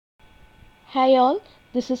Hi all,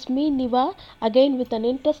 this is me Niva again with an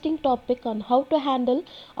interesting topic on how to handle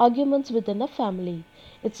arguments within a family.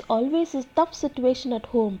 It's always a tough situation at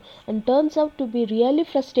home and turns out to be really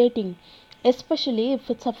frustrating, especially if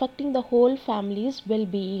it's affecting the whole family's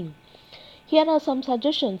well-being. Here are some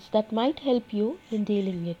suggestions that might help you in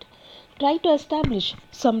dealing it. Try to establish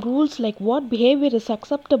some rules like what behavior is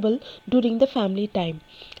acceptable during the family time.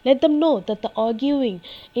 Let them know that the arguing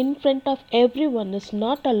in front of everyone is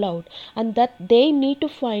not allowed and that they need to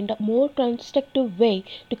find a more constructive way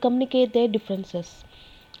to communicate their differences.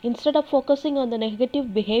 Instead of focusing on the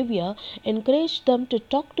negative behavior, encourage them to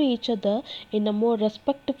talk to each other in a more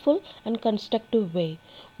respectful and constructive way.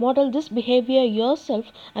 Model this behavior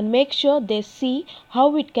yourself and make sure they see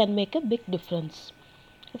how it can make a big difference.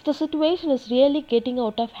 If the situation is really getting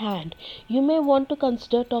out of hand, you may want to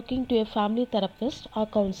consider talking to a family therapist or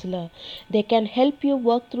counselor. They can help you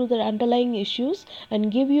work through the underlying issues and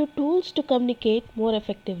give you tools to communicate more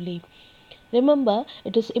effectively. Remember,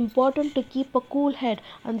 it is important to keep a cool head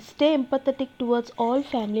and stay empathetic towards all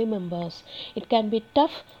family members. It can be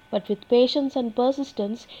tough, but with patience and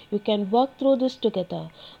persistence, you can work through this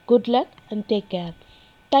together. Good luck and take care.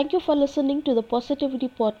 Thank you for listening to the Positivity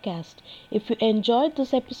Podcast. If you enjoyed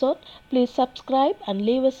this episode, please subscribe and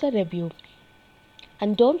leave us a review.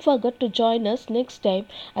 And don't forget to join us next time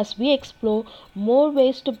as we explore more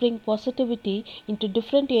ways to bring positivity into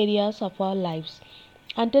different areas of our lives.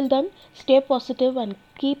 Until then, stay positive and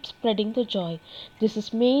keep spreading the joy. This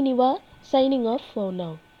is me, Niva, signing off for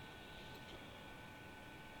now.